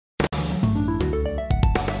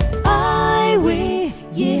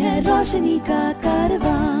रोशनी का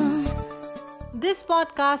कारवां। This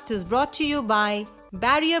podcast is brought to you by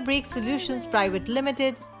Barrier Break Solutions Private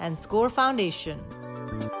Limited and Score Foundation.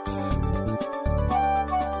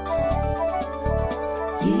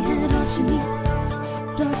 ये है रोशनी,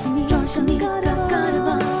 रोशनी, रोशनी का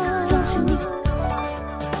कारवां, रोशनी।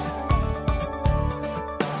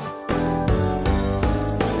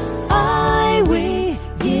 Highway,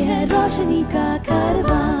 ये है रोशनी का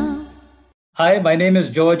कारवां। Hi, my name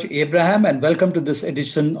is George Abraham and welcome to this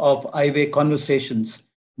edition of iWay Conversations.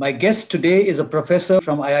 My guest today is a professor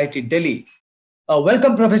from IIT Delhi.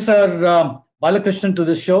 Welcome, Professor Balakrishnan, to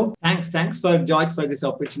this show. Thanks for George for this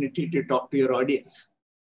opportunity to talk to your audience.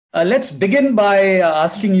 Let's begin by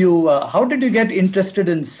asking you, how did you get interested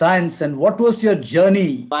in science and what was your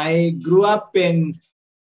journey? I grew up in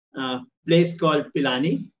a place called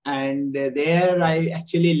Pilani, and there I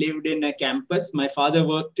actually lived in a campus. My father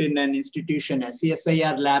worked in an institution, a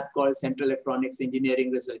CSIR lab called Central Electronics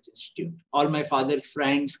Engineering Research Institute. All my father's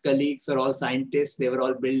friends, colleagues are all scientists. They were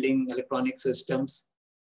all building electronic systems.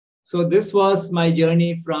 So this was my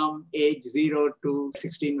journey from age 0 to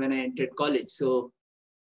 16 when I entered college. So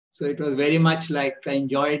it was very much like I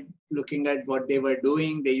enjoyed looking at what they were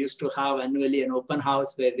doing. They used to have annually an open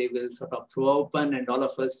house where they will sort of throw open and all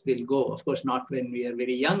of us will go. Of course, not when we are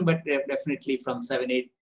very young, but definitely from 7,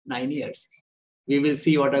 8, 9 years. We will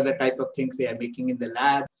see what are the type of things they are making in the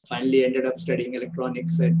lab. Finally ended up studying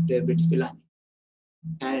electronics at BITS Pilani.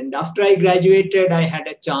 And after I graduated, I had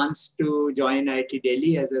a chance to join IIT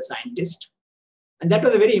Delhi as a scientist. And that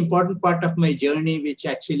was a very important part of my journey, which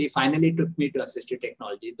actually finally took me to assistive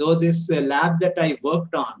technology. Though this lab that I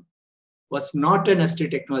worked on was not an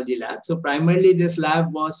assistive technology lab. So primarily this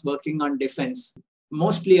lab was working on defense,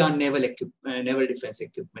 mostly on naval defense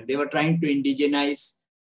equipment. They were trying to indigenize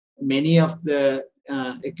many of the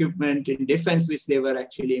equipment in defense, which they were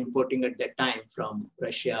actually importing at that time from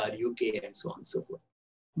Russia or UK and so on and so forth.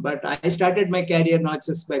 But I started my career not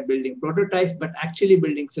just by building prototypes, but actually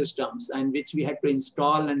building systems, and which we had to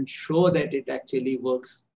install and show that it actually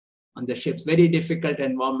works on the ships. Very difficult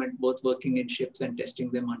environment, both working in ships and testing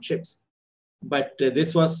them on ships. But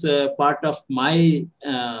this was part of my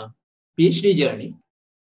PhD journey.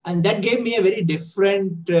 And that gave me a very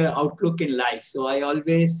different outlook in life. So I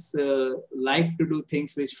always like to do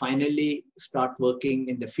things which finally start working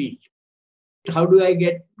in the field. How do I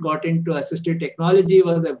got into assistive technology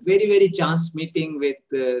was a very, very chance meeting with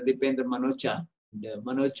Dipendra Manocha.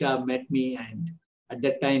 Manocha met me, and at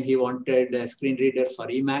that time he wanted a screen reader for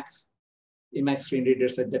Emacs. Emacs screen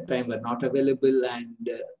readers at that time were not available.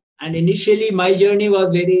 And initially my journey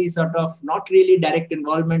was very sort of not really direct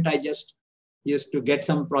involvement. I just used to get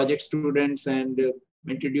some project students and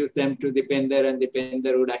introduce them to Dipender, and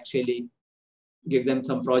Dipender would actually give them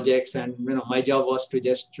some projects, and my job was to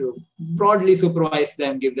just to broadly supervise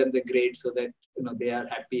them, give them the grade so that they are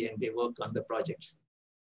happy and they work on the projects.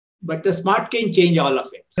 But the SmartCane changed all of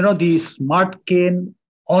it. The SmartCane,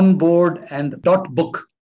 Onboard, and Dotbook,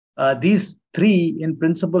 these three in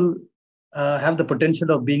principle have the potential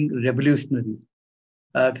of being revolutionary.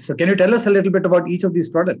 So can you tell us a little bit about each of these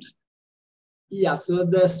products? Yeah, so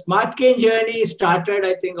the SmartCane journey started,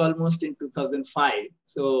 I think, almost in 2005.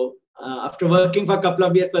 So after working for a couple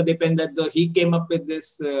of years for Dipender, though, he came up with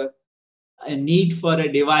this a need for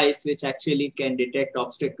a device which actually can detect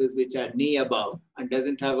obstacles which are knee above and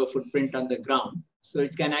doesn't have a footprint on the ground. So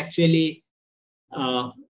it can actually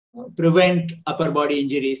prevent upper body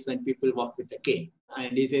injuries when people walk with a cane.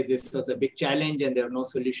 And he said this was a big challenge and there was no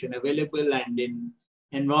solution available. And in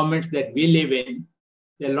environments that we live in,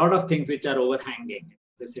 there are a lot of things which are overhanging.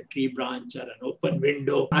 There's a tree branch or an open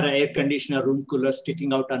window or an air conditioner room cooler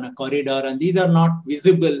sticking out on a corridor. And these are not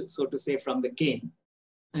visible, so to say, from the cane.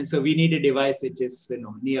 And so we need a device which is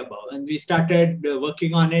knee above. And we started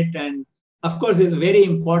working on it. And of course, this very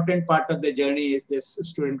important part of the journey is this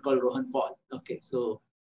student called Rohan Paul. Okay, so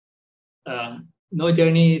no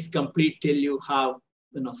journey is complete till you have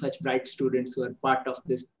such bright students who are part of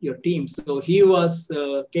your team. So he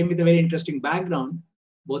came with a very interesting background.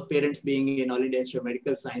 Both parents being in All India Institute of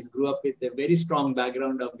Medical Science, grew up with a very strong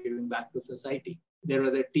background of giving back to society. There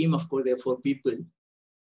was a team, of course, there were 4 people,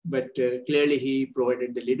 but clearly he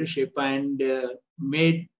provided the leadership and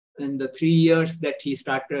made in the 3 years that he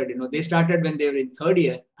started, they started when they were in 3rd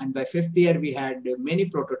year, and by 5th year we had many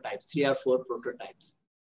prototypes, 3 or 4 prototypes.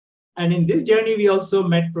 And in this journey, we also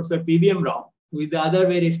met Professor PVM Rao, who is the other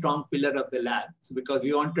very strong pillar of the lab. So because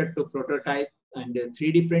we wanted to prototype, and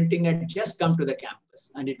 3D printing had just come to the campus,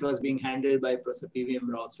 and it was being handled by Professor PVM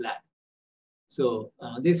Rao's lab. So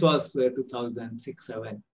this was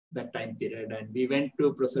 2006-07. that time period. And we went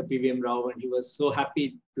to Professor P.V.M. Rao, and he was so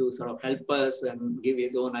happy to sort of help us and give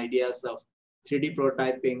his own ideas of 3D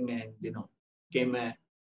prototyping, and became a,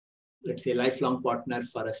 let's say, lifelong partner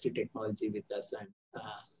for ST Technology with us.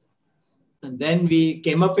 And then we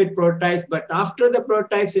came up with prototypes. But after the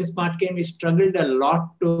prototypes in SmartCane, we struggled a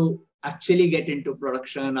lot to actually get into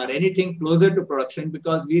production or anything closer to production,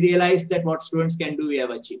 because we realized that what students can do, we have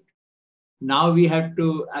achieved. Now we have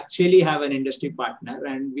to actually have an industry partner,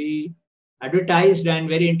 and we advertised, and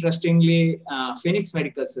very interestingly, Phoenix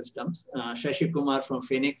Medical Systems, Shashi Kumar from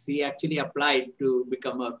Phoenix, he actually applied to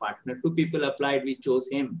become our partner. 2 people applied, we chose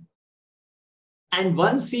him. And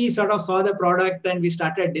once he sort of saw the product and we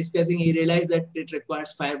started discussing, he realized that it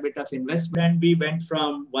requires a fair bit of investment. And we went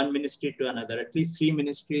from one ministry to another. At least 3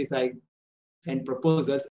 ministries I sent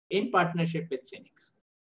proposals in partnership with Phoenix.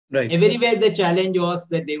 Right. Everywhere the challenge was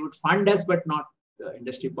that they would fund us, but not the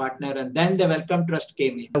industry partner. And then the Wellcome Trust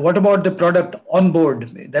came in. What about the product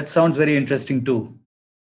onboard? That sounds very interesting too.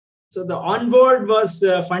 So the onboard was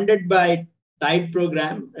funded by TIDE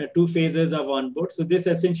program, 2 phases of onboard. So this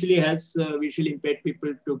essentially helps visually impaired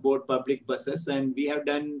people to board public buses. And we have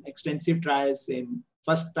done extensive trials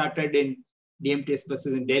first started in DMTS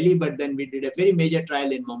buses in Delhi, but then we did a very major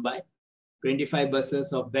trial in Mumbai. 25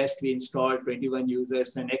 buses of BEST we installed, 21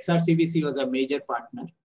 users, and XRCVC was a major partner.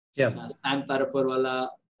 Yeah. Sam Taraporwala,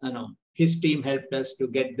 his team helped us to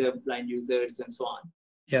get the blind users and so on.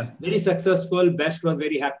 Yeah. Very successful. BEST was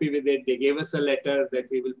very happy with it. They gave us a letter that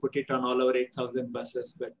we will put it on all our 8,000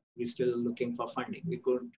 buses, but we're still looking for funding. We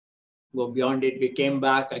couldn't go beyond it. We came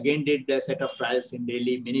back, again did a set of trials in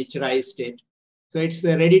Delhi, miniaturized it. So it's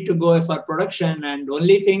ready to go for production. And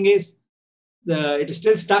only thing is, it is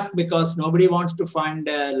still stuck because nobody wants to fund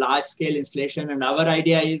a large-scale installation. And our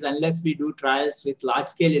idea is, unless we do trials with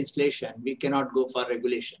large-scale installation, we cannot go for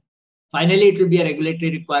regulation. Finally, it will be a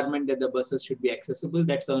regulatory requirement that the buses should be accessible.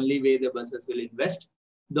 That's the only way the buses will invest.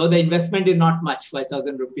 Though the investment is not much,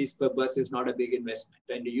 5,000 rupees per bus is not a big investment.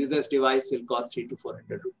 And the user's device will cost 300 to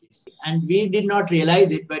 400 rupees. And we did not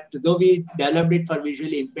realize it, but though we developed it for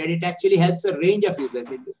visually impaired, it actually helps a range of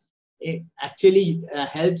users. It actually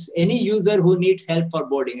helps any user who needs help for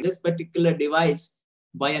boarding. This particular device,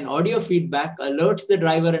 by an audio feedback, alerts the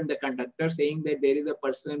driver and the conductor saying that there is a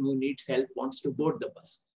person who needs help, wants to board the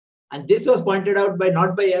bus. And this was pointed out by,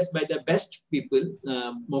 not by us, by the BEST people,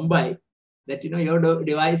 Mumbai, that your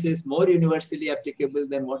device is more universally applicable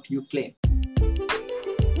than what you claim.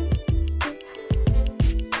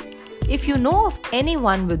 If you know of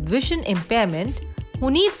anyone with vision impairment who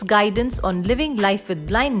needs guidance on living life with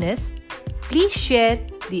blindness, please share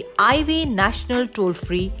the Eyeway National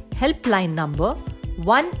Toll-Free Helpline number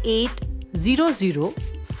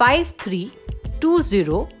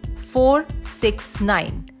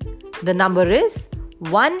 1800-5320-469. The number is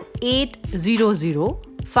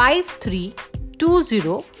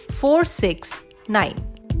 1800-5320-469.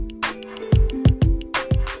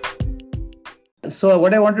 So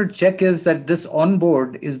what I want to check is that this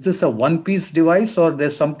onboard, is this a one-piece device, or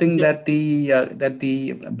there's something that the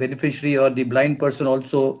beneficiary or the blind person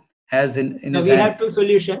also has in his hand? We have 2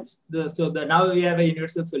 solutions. Now we have a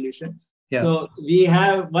universal solution. Yeah. So we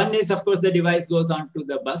have, one is, of course, the device goes onto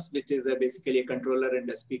the bus, which is basically a controller and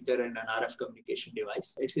a speaker and an RF communication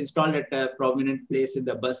device. It's installed at a prominent place in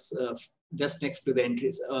the bus, just next to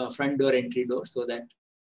the front door entry door, so that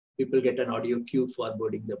people get an audio cue for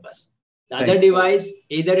boarding the bus. The other device,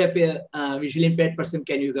 either a visually impaired person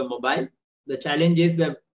can use a mobile. The challenge is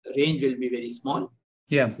the range will be very small.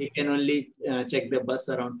 Yeah. You can only check the bus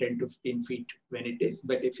around 10 to 15 feet when it is.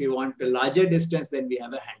 But if you want a larger distance, then we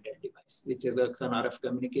have a handheld device, which works on RF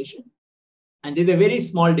communication. And it's a very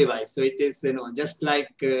small device. So it is, just like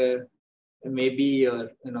maybe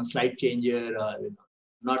your, slide changer, or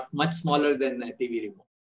not much smaller than a TV remote.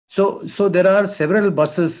 So there are several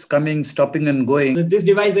buses coming, stopping and going. So this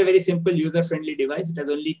device is a very simple, user-friendly device. It has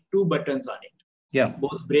only 2 buttons on it. Yeah.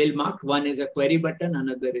 Both braille marked. One is a query button,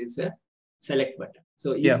 another is a select button.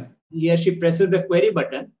 So he or she presses the query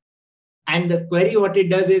button, and the query, what it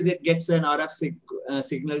does is it gets an RF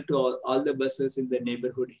signal to all the buses in the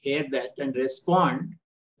neighborhood, hear that and respond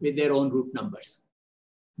with their own route numbers.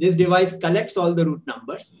 This device collects all the route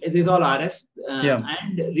numbers. It is all RF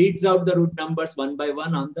and reads out the route numbers one by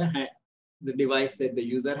one on the device that the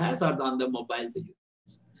user has, or on the mobile the user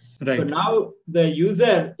has. Right. So now the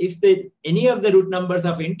user, if any of the route numbers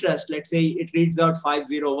of interest, let's say it reads out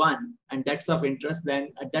 501 and that's of interest,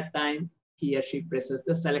 then at that time he or she presses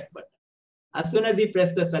the select button. As soon as he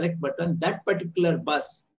presses the select button, that particular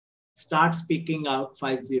bus starts speaking out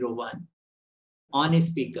 501 on his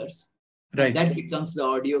speakers. Right. And that becomes the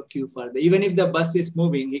audio cue for even if the bus is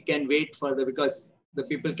moving, he can wait for because the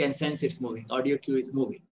people can sense it's moving. Audio cue is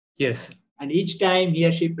moving. Yes. And each time he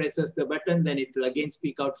or she presses the button, then it will again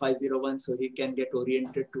speak out 501, so he can get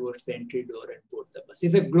oriented towards the entry door and board the bus.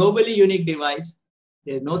 It's a globally unique device.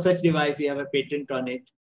 There's no such device. We have a patent on it.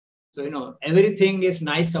 So, everything is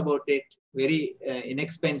nice about it, very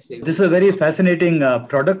inexpensive. This is a very fascinating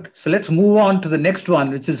product. So let's move on to the next one,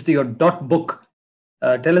 which is your dot book.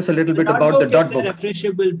 Tell us a little bit about the dot book. It's a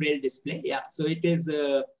refreshable braille display. Yeah, so it is.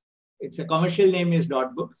 It's a commercial name is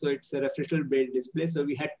dot book. So it's a refreshable braille display. So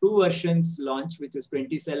we had two versions launched, which is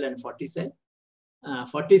 20 cell and 40 cell.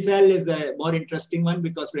 40 cell is a more interesting one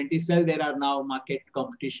because 20 cell, there are now market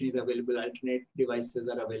competition is available. Alternate devices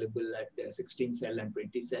are available at 16 cell and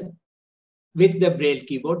 20 cell with the braille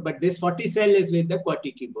keyboard. But this 40 cell is with the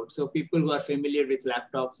QWERTY keyboard. So people who are familiar with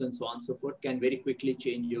laptops and so on and so forth can very quickly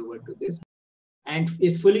change over to this. And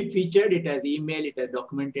it's fully featured. It has email, it has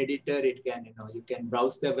document editor. It can, you can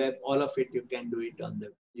browse the web. All of it, you can do it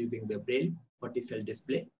using the braille 40 cell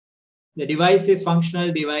display. The device is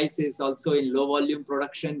functional. Device is also in low volume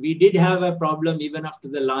production. We did have a problem even after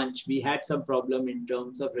the launch. We had some problem in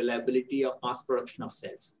terms of reliability of mass production of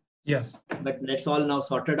cells. Yeah. But that's all now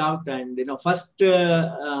sorted out. And, first,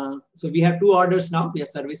 so we have two orders now. We are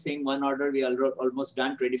servicing one order. We are almost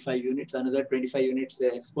done 25 units, another 25 units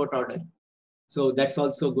export order. So that's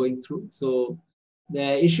also going through. So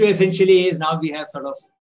the issue essentially is now we have sort of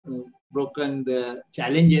broken the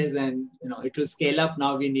challenges and, it will scale up.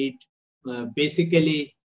 Now we need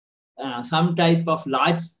basically some type of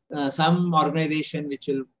large, some organization which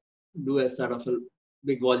will do a sort of a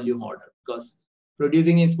big volume order, because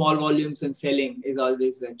producing in small volumes and selling is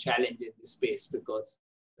always a challenge in this space because,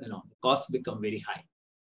 the costs become very high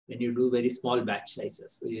when you do very small batch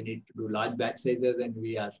sizes. So you need to do large batch sizes, and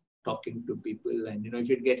we are talking to people, and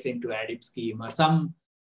if it gets into ADIP scheme or some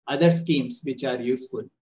other schemes which are useful,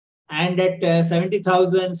 and at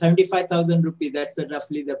 70,000, 75,000 rupees, that's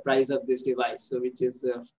roughly the price of this device. So which is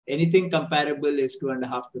anything comparable is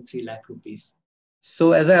 2.5 to 3 lakh rupees.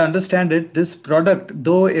 So as I understand it, this product,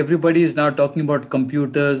 though everybody is now talking about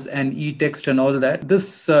computers and e-text and all that,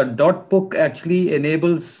 this dot book actually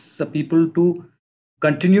enables people to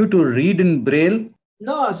continue to read in braille.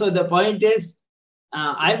 No, so the point is,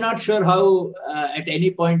 I'm not sure how at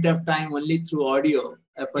any point of time only through audio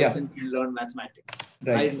a person can learn mathematics.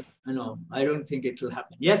 Right. I don't think it will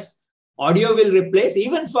happen. Yes, audio will replace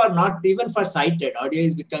even for sighted. Audio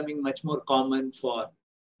is becoming much more common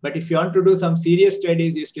but if you want to do some serious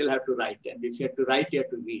studies, you still have to write. And if you have to write, you have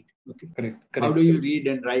to read. Okay. Correct. How do you read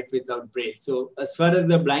and write without braille? So as far as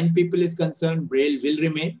the blind people is concerned, braille will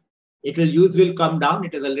remain. Use will come down.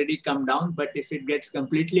 It has already come down. But if it gets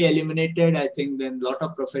completely eliminated, I think then a lot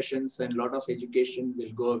of professions and a lot of education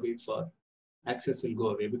will go away access will go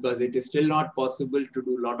away, because it is still not possible to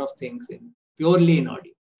do a lot of things purely in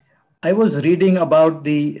audio. I was reading about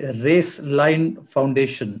the RaceLine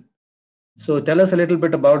Foundation. So tell us a little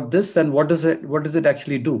bit about this and what does it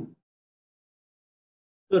actually do?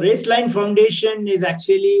 So RaceLine Foundation is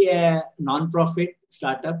actually a non-profit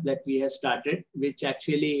startup that we have started, which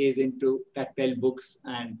actually is into tactile books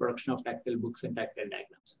and production of tactile books and tactile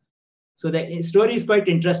diagrams. So the story is quite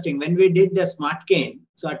interesting. When we did the SmartCane,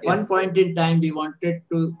 so at one point in time, we wanted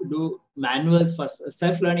to do manuals for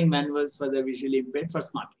self-learning manuals for the visually impaired for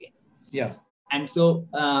SmartCane. Yeah. And so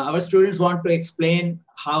our students want to explain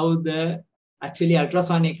how the actually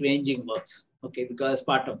ultrasonic ranging works. Okay, because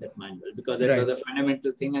part of that manual, because that was a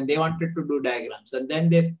fundamental thing, and they wanted to do diagrams. And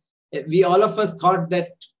then all of us thought that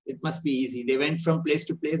it must be easy. They went from place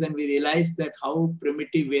to place, and we realized that how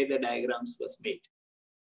primitive way the diagrams was made.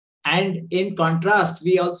 And in contrast,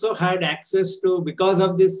 we also had access to, because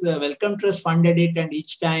of this Wellcome Trust funded it, and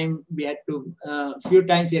each time we had to, few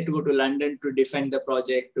times we had to go to London to defend the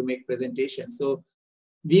project, to make presentations. So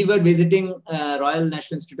we were visiting Royal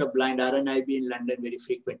National Institute of Blind, RNIB in London very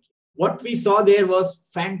frequently. What we saw there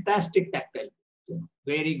was fantastic tactile,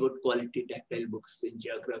 very good quality tactile books in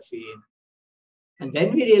geography. And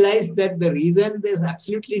then we realized that the reason there's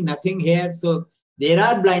absolutely nothing here. So there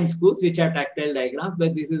are blind schools which have tactile diagrams,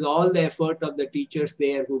 but this is all the effort of the teachers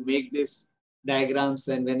there who make these diagrams.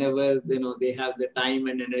 And whenever they have the time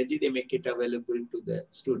and energy, they make it available to the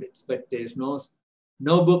students. But there's no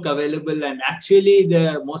book available, and actually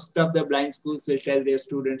most of the blind schools will tell their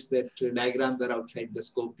students that diagrams are outside the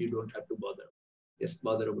scope. You don't have to bother, just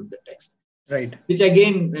bother about the text. Right. Which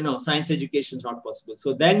again, science education is not possible.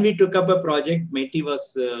 So then we took up a project. METI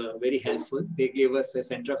was very helpful. They gave us a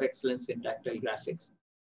Center of Excellence in Tactile Graphics.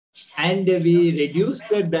 And we reduced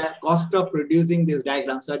the cost of producing these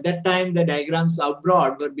diagrams. So at that time, the diagrams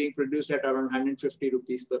abroad were being produced at around 150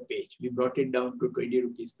 rupees per page. We brought it down to 20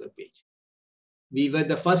 rupees per page. We were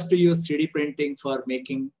the first to use 3D printing for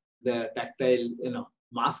making the tactile,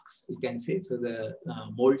 masks, you can say. So the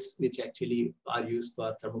molds, which actually are used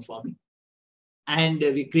for thermoforming. And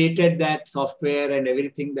we created that software and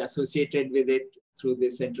everything associated with it through the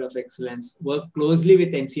Center of Excellence, worked closely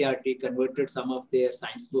with NCERT, converted some of their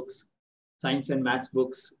science books, science and maths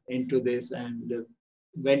books into this, and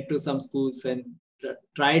went to some schools and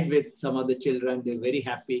tried with some of the children. They're very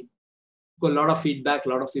happy. Got a lot of feedback, a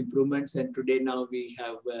lot of improvements. And today now we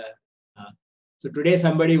have, so today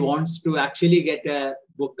somebody wants to actually get a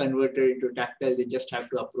book converted into tactile, they just have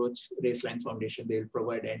to approach Raceline Foundation. They will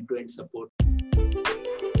provide end-to-end support.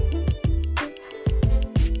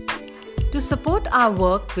 To support our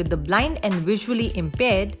work with the blind and visually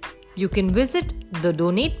impaired, you can visit the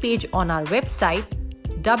donate page on our website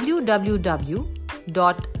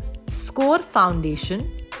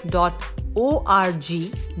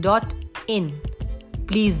www.scorefoundation.org.in.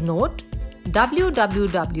 Please note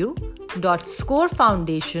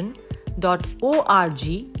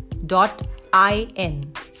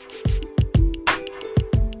www.scorefoundation.org.in.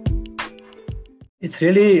 It's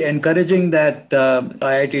really encouraging that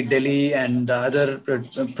IIT Delhi and other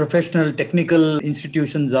professional technical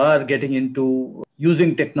institutions are getting into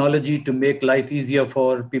using technology to make life easier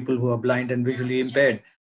for people who are blind and visually impaired.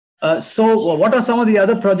 So what are some of the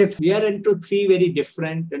other projects? We are into three very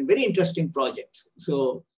different and very interesting projects.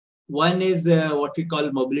 So one is what we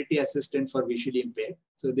call Mobility Assistant for Visually Impaired.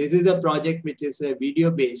 So this is a project which is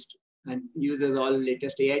video-based and uses all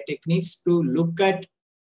latest AI techniques to look at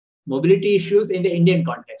mobility issues in the Indian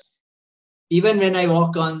context. Even when I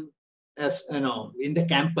walk on, in the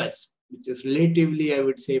campus, which is relatively, I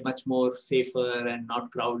would say, much more safer and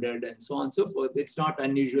not crowded and so on and so forth, it's not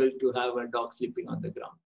unusual to have a dog sleeping on the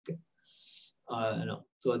ground. Okay?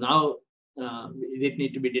 So now it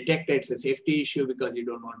needs to be detected. It's a safety issue because you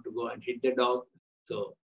don't want to go and hit the dog.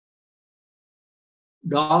 So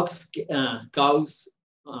dogs, cows,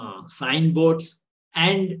 signboards,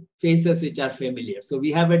 and faces which are familiar. So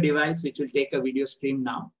we have a device which will take a video stream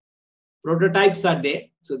now. Prototypes are there.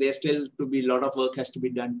 So there's still to be a lot of work has to be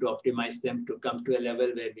done to optimize them to come to a level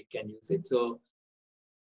where we can use it. So,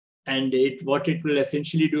 and what it will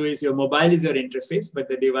essentially do is your mobile is your interface, but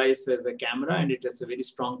the device has a camera and it has a very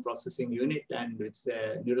strong processing unit and it's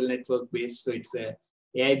a neural network based. So it's a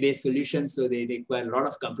AI based solution. So they require a lot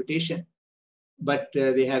of computation. But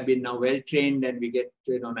they have been now well trained and we get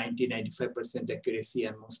 90-95% accuracy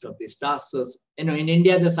on most of these tasks. So, in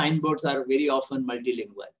India, the signboards are very often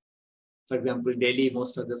multilingual. For example, Delhi,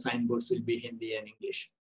 most of the signboards will be Hindi and English.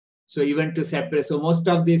 So even to separate, so most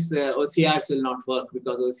of these OCRs will not work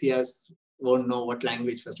because OCRs won't know what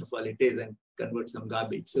language, first of all, it is and convert some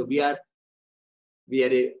garbage. So we are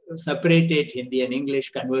separated Hindi and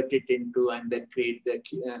English, convert it into, and then create the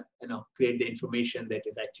create the information that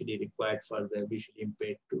is actually required for the visually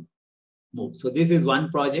impaired to move. So this is one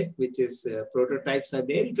project which is prototypes are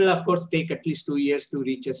there. It will of course take at least 2 years to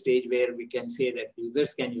reach a stage where we can say that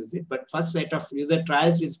users can use it. But first set of user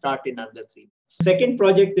trials will start in under 3 months. Second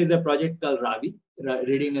project is a project called Ravi,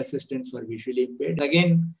 Reading Assistant for Visually Impaired.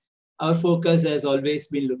 Again, our focus has always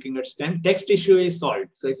been looking at STEM. Text issue is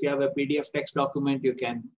solved. So if you have a PDF text document, you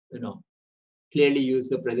can, clearly use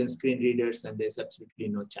the present screen readers and there's absolutely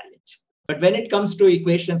no challenge. But when it comes to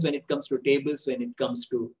equations, when it comes to tables, when it comes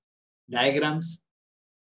to diagrams,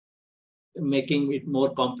 making it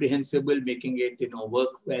more comprehensible, making it, work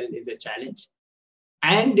well is a challenge.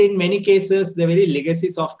 And in many cases, the very legacy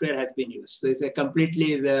software has been used. So it's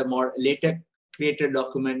a more later created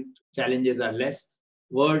document, challenges are less.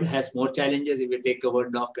 Word has more challenges. If you take a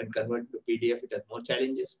Word doc and convert to PDF, it has more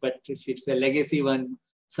challenges. But if it's a legacy one,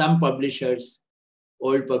 some publishers,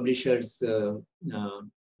 old publishers'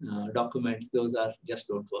 documents, those just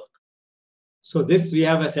don't work. So we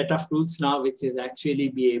have a set of tools now, which is actually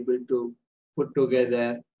be able to put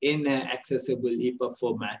together in an accessible EPUB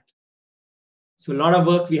format. So a lot of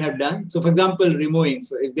work we have done. So for example, removing.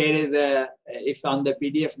 So if there is if on the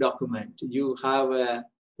PDF document, you have a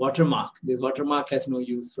watermark, this watermark has no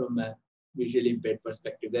use from a visually impaired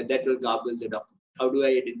perspective. That will garble the document. How do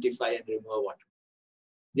I identify and remove a watermark?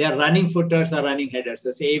 They are running footers or running headers.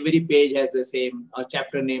 So say every page has the same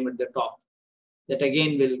chapter name at the top. That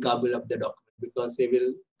again will garble up the document because they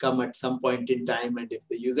will come at some point in time. And if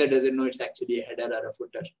the user doesn't know it's actually a header or a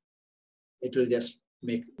footer, it will just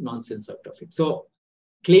make nonsense out of it. So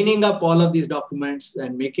cleaning up all of these documents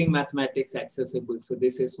and making mathematics accessible. So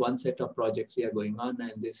this is one set of projects we are going on.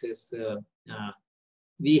 And this is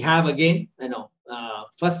we have again,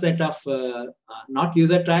 first set of not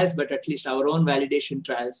user trials, but at least our own validation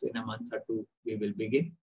trials in a month or two, we will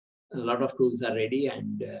begin. A lot of tools are ready,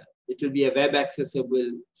 and it will be a web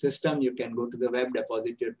accessible system. You can go to the web,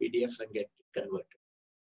 deposit your PDF and get it converted.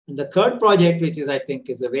 And the third project, which is, I think,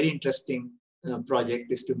 is a very interesting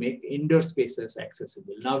project, is to make indoor spaces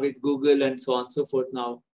accessible. Now with Google and so on and so forth,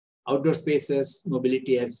 now outdoor spaces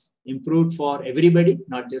mobility has improved for everybody,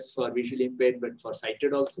 not just for visually impaired, but for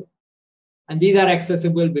sighted also. And these are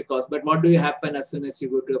accessible because, but what do you happen as soon as you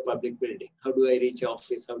go to a public building? How do I reach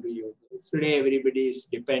office? How do you, today everybody is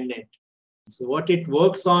dependent. So what it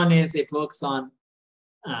works on is, it works on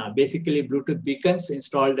basically Bluetooth beacons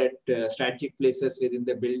installed at strategic places within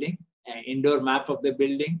the building, an indoor map of the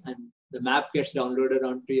building, and the map gets downloaded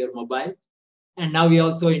onto your mobile. And now we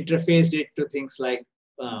also interfaced it to things like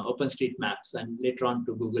OpenStreetMaps and later on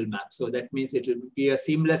to Google Maps. So that means it will be a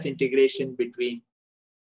seamless integration between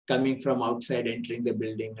coming from outside, entering the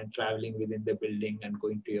building and traveling within the building and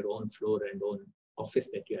going to your own floor and own office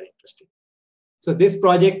that you are interested in. So this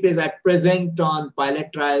project is at present on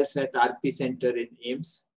pilot trials at RP Center in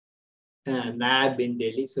AIIMS, NAB in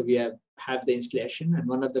Delhi. So we have the installation, and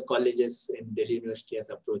one of the colleges in Delhi University has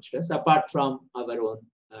approached us, apart from our own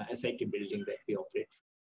SIT building that we operate.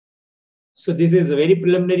 So this is a very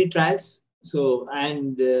preliminary trials. So,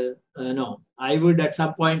 and I would at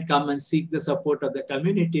some point come and seek the support of the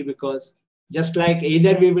community, because just like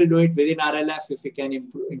either we will do it within RLF if we can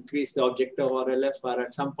increase the objective of RLF, or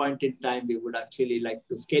at some point in time, we would actually like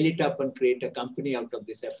to scale it up and create a company out of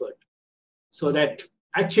this effort so that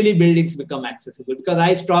actually buildings become accessible. Because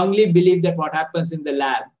I strongly believe that what happens in the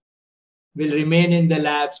lab will remain in the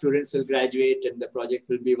lab, students will graduate and the project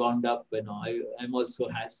will be wound up. I'm also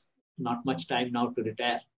has not much time now to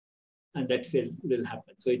retire, and that still will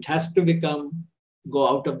happen. So it has to go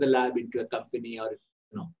out of the lab into a company, or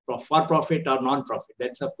for profit or non-profit.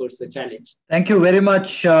 That's of course the challenge. Thank you very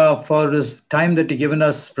much for this time that you've given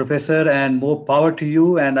us, Professor, and more power to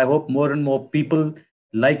you. And I hope more and more people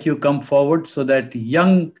like you come forward so that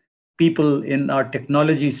young people in our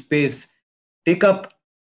technology space take up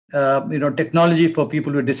technology for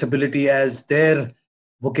people with disability as their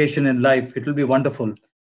vocation in life. It will be wonderful.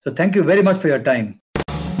 So thank you very much for your time.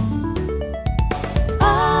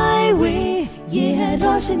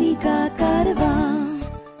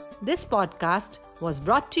 This podcast was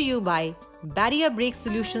brought to you by Barrier Break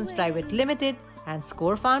Solutions Private Limited and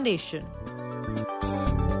SCORE Foundation.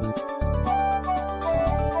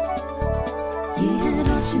 ये है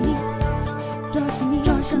रोशनी रोशनी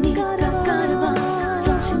रोशनी